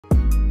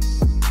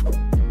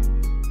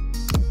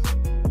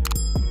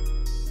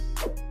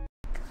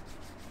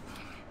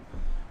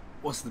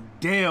What's the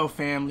deal,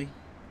 family?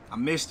 I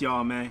missed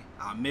y'all, man.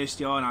 I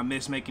missed y'all, and I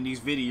miss making these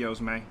videos,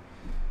 man.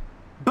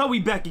 But we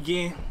back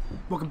again.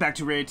 Welcome back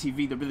to Rare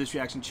TV, the realest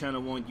reaction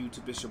channel on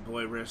YouTube. It's your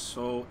boy Rare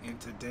Soul,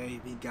 and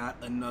today we got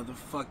another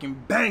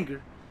fucking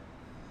banger.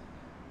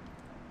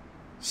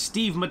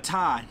 Steve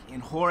Matai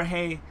and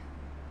Jorge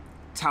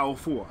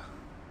Taufua.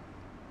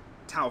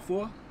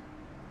 Taufua?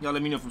 Y'all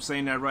let me know if I'm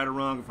saying that right or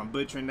wrong, if I'm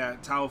butchering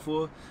that.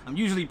 Taufua. I'm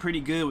usually pretty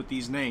good with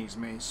these names,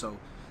 man, so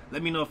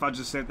let me know if I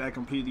just said that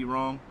completely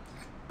wrong.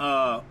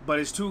 But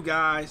it's two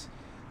guys,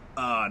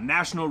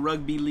 National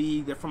Rugby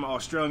League. They're from an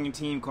Australian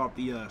team called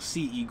the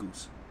Sea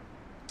Eagles.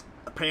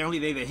 Apparently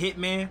they're the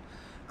Hitmen.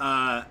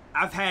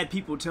 I've had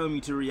people tell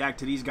me to react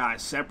to these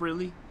guys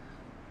separately,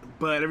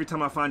 but every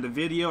time I find a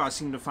video, I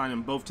seem to find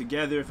them both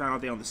together. Found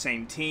out they're on the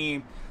same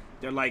team.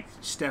 They're like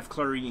Steph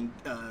Curry and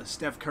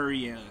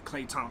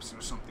Klay Thompson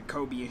or something.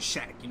 Kobe and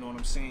Shaq, you know what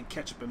I'm saying?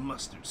 Ketchup and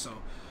mustard. So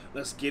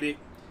let's get it.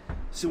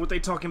 See what they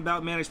talking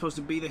about, man. They're supposed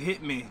to be the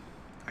Hitmen,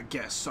 I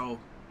guess. So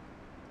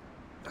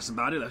that's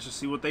about it. Let's just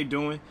see what they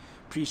doing.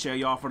 Appreciate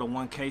y'all for the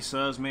 1K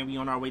subs, man. We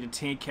on our way to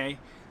 10K.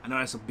 I know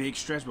that's a big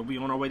stretch, but we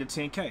on our way to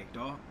 10K,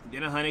 dog.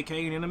 Then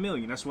 100K and then 1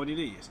 million. That's what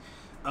it is.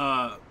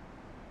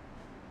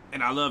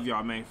 And I love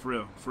y'all, man, for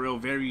real. For real,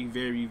 very,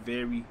 very,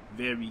 very,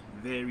 very,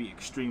 very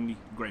extremely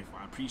grateful.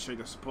 I appreciate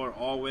the support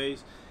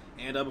always.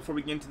 And before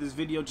we get into this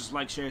video, just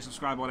like, share,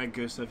 subscribe, all that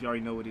good stuff. You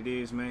already know what it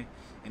is, man.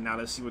 And now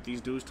let's see what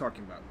these dudes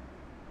talking about.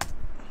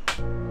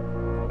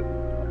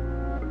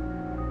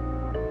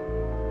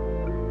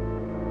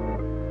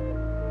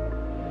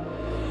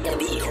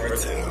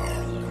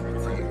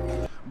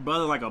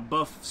 Brother like a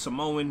buff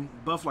Samoan,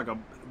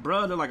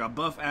 brother like a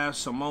buff ass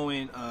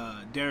Samoan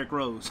Derrick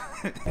Rose.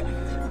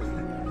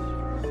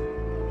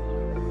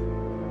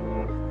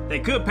 They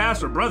could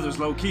pass for brothers,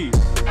 low key.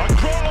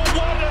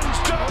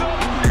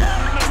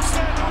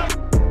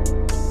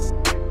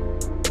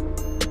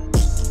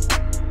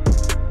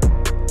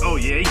 Oh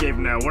yeah, he gave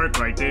him that work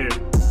right there. The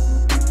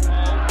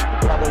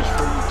brothers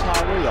from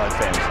Tari, I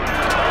fancy.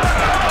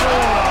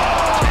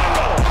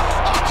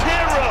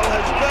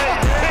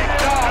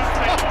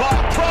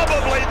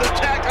 Probably the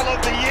tackle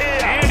of the year.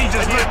 And he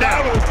just looked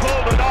out.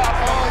 Pulled it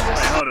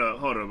off.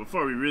 Hold up.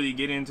 Before we really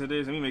get into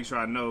this, let me make sure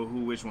I know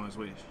which one's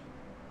which.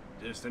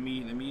 Just let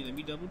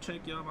me double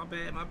check, y'all. My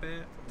bad.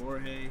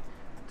 Jorge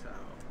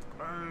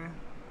Taufua.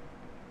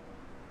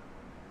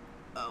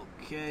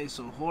 Okay,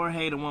 so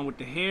Jorge, the one with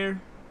the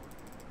hair,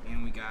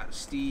 and we got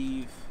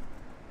Steve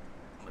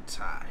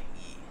Matai.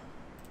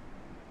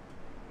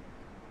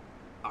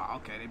 Oh,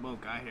 okay, they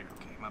both got hair.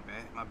 Okay, my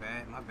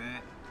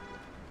bad.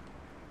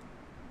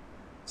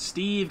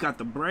 Steve got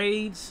the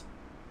braids.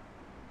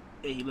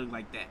 Yeah, he looked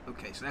like that.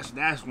 Okay, so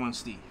that's one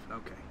Steve.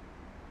 Okay.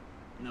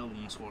 No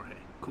one's Jorge.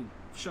 Cool.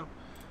 For sure.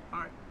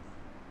 Alright.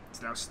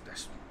 So that's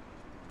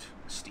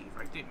Steve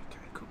right there.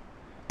 Okay, cool.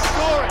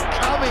 Saw it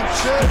coming,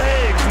 third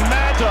eggs.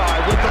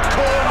 Matai with the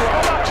corner.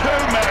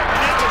 Two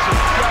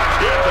magnificent shots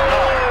here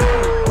tonight.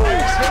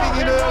 He's heading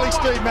in early,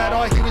 Steve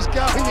Matai. He was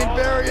going in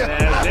very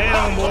early. Yeah,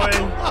 damn, boy.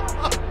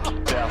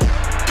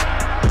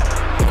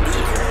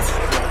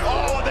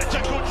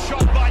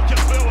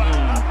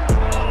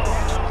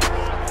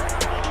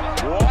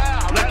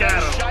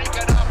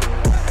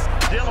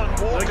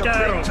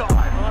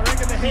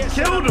 He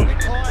killed him.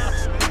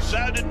 So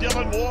did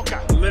Dylan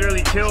Walker.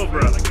 Literally killed,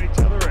 bro.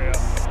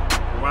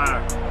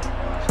 Wow.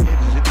 His head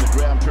is hitting the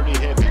ground pretty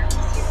heavy.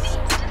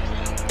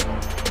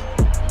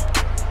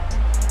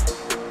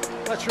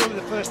 That's really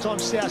the first time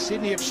South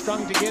Sydney have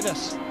strung together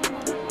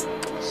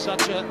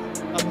such a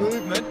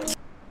movement.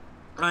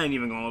 I ain't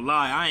even gonna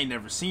lie. I ain't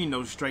never seen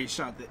no straight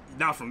shot.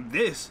 Not from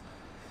this.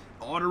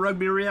 All the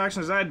rugby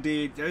reactions I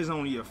did, there's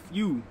only a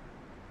few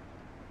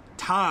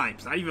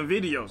times, not even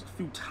videos, a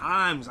few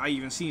times I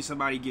even seen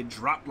somebody get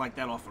dropped like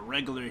that off a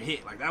regular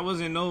hit. Like that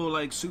wasn't no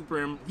like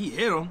super, he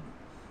hit him,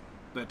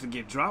 but to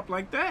get dropped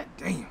like that,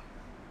 damn,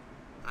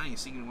 I ain't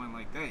seen one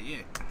like that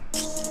yet.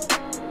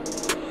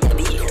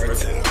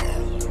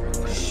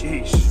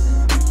 Sheesh.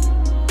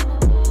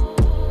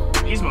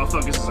 These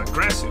motherfuckers is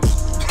aggressive.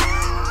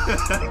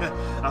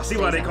 I see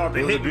why they call it the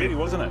Hitmen. It was a beauty,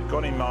 wasn't it?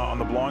 Got him on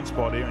the blind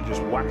spot here and just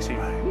whacks him.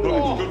 Look,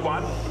 it's a good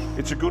one.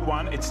 It's a good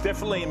one. It's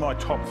definitely in my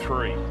top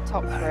three.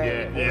 Top three.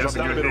 Yeah, I've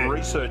done a bit of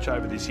research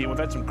over this year. We've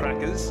had some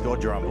crackers.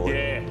 God, you're unbelievable.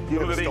 Yeah,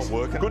 look at this.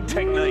 Working. Good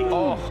technique.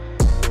 Oh.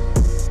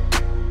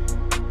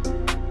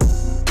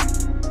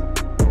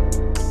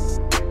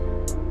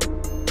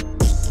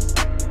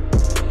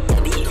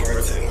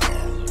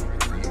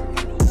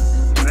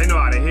 They know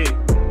how to hit.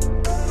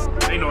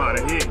 They know how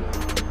to hit.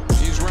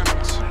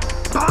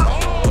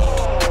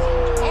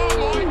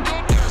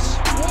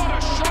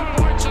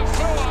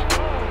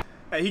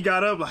 Hey, he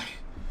got up like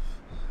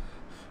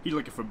he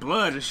looking for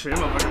blood and shit.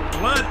 I'm like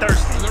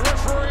bloodthirsty. The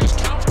referee is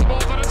comfortable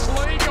that it's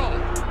legal.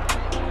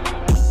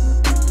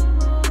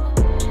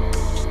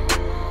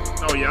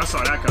 Oh yeah, I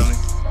saw that coming.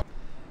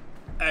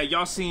 Hey,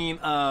 y'all seen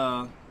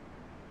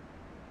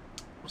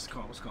what's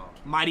what's it called?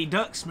 Mighty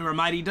Ducks. Remember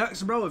Mighty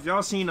Ducks, bro? If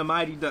y'all seen the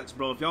Mighty Ducks,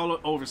 bro, if y'all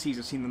overseas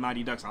have seen the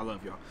Mighty Ducks, I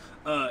love y'all.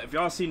 If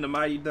y'all seen the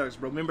Mighty Ducks,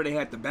 bro, remember they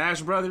had the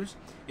Bash Brothers?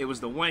 It was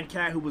the one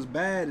cat who was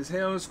bad as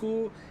hell in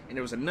school, and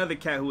there was another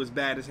cat who was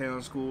bad as hell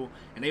in school,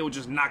 and they would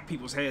just knock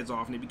people's heads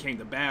off, and it became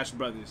the Bash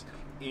Brothers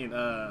in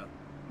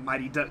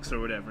Mighty Ducks or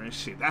whatever and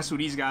shit. That's who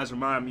these guys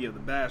remind me of, the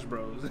Bash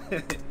Bros.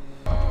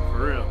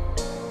 For real.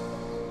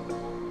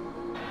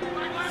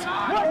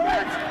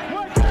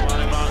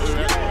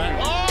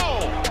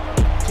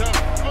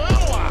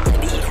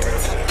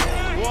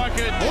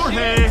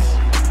 Jorge.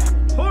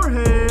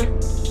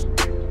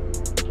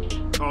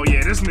 Oh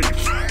yeah, this nigga.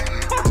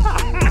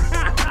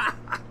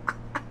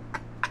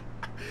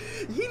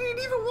 He didn't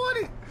even want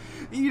it.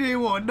 He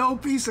didn't want no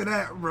piece of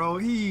that, bro.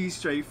 He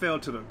straight fell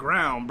to the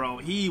ground, bro.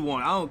 He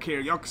won. I don't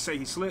care. Y'all can say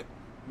he slipped.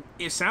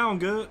 It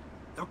sound good.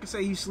 Y'all can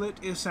say he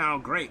slipped. It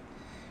sound great.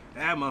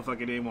 That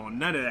motherfucker didn't want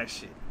none of that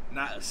shit.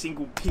 Not a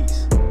single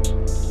piece.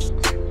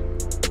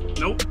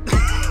 Nope.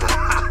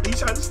 He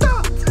tried to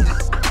stop.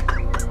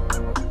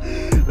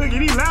 Look,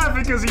 and he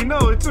laughing because he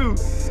know it too.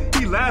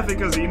 He laughing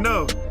because he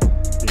know.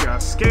 He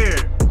got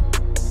scared.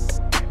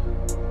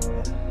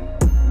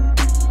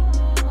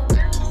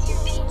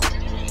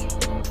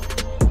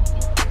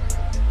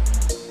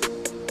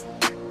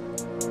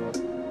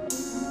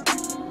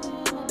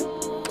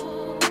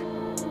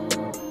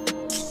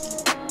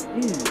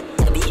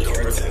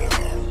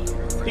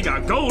 He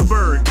got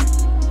Goldberg.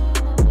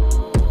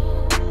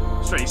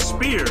 Straight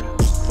speared.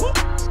 Whoop.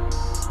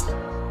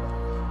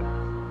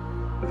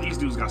 These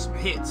dudes got some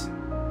hits.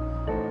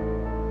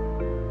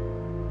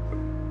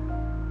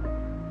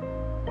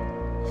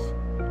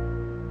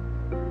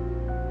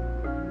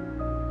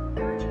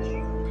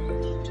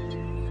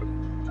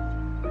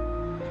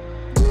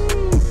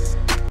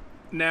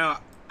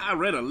 Now, I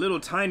read a little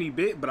tiny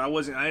bit, but I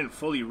didn't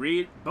fully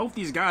read. Both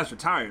these guys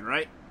retired,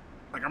 right?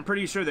 Like, I'm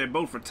pretty sure they're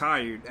both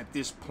retired at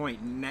this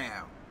point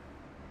now.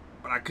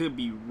 But I could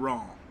be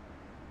wrong.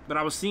 But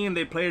I was seeing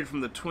they played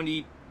from the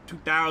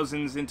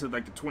 2000s into,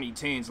 like, the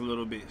 2010s a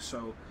little bit.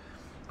 So,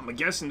 I'm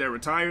guessing they're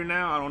retired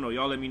now. I don't know.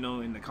 Y'all let me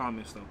know in the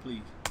comments, though,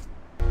 please.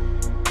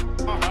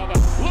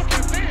 Look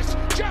at this.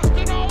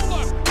 Justin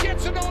Ola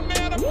gets it on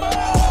man.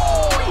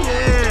 Oh,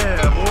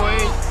 yeah, boy.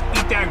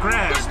 Eat that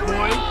grass,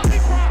 boy.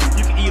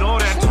 You can eat all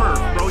that turf,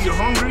 bro. You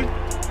hungry?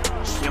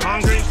 You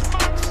hungry?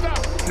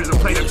 Here's a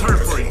plate of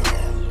turf for you.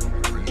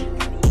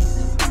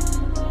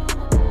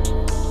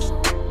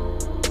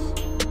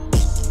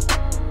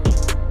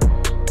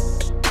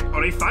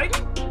 Are they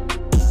fighting?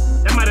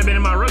 That might have been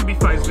in my rugby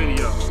fights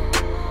video.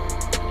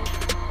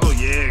 Oh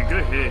yeah,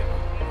 good hit.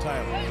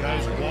 Taylor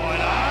goes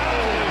wide.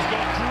 Oh, he's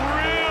got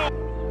drilled.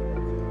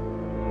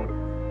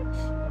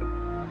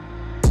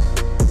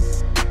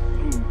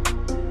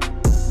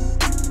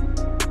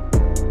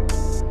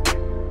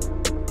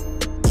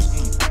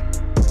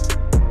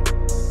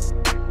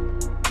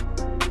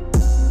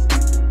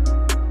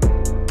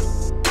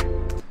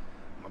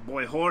 My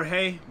boy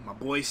Jorge, my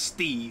boy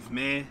Steve,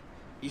 man.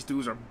 These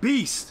dudes are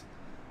beasts.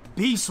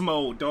 Beast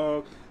mode,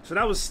 dog. So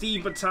that was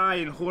Steve Matai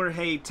and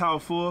Jorge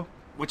Taufua,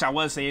 which I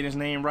was saying his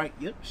name right.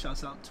 Yep,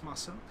 shouts out to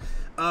myself.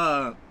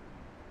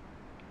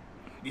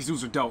 These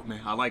dudes are dope, man.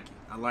 I like it.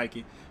 I like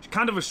it. It's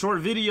kind of a short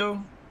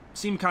video.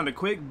 Seemed kind of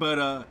quick,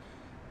 but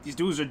these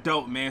dudes are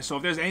dope, man. So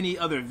if there's any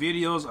other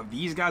videos of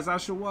these guys I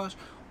should watch,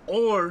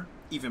 or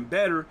even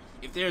better,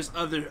 if there's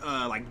other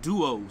like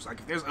duos, like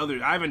if there's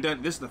other, I haven't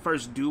done, this is the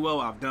first duo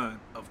I've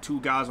done of two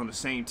guys on the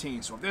same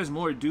team. So if there's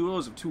more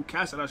duos of two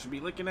cats that I should be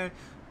looking at,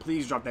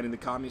 please drop that in the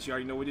comments. You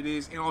already know what it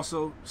is. And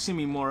also send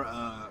me more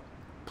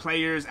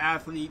players,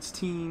 athletes,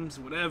 teams,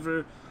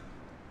 whatever.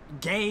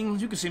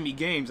 Games, you can send me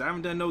games. I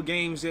haven't done no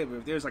games yet, but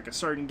if there's like a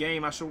certain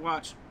game I should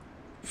watch,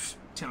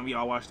 tell me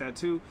I'll watch that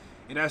too.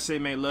 And that's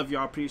it, man. Love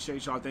y'all.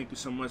 Appreciate y'all. Thank you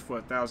so much for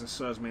 1,000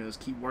 subs, man. Let's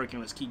keep working.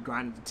 Let's keep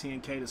grinding to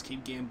 10K. Let's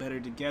keep getting better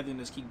together. And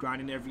let's keep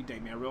grinding every day,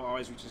 man. Real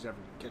always reaches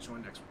everyone. Catch you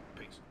on the next one.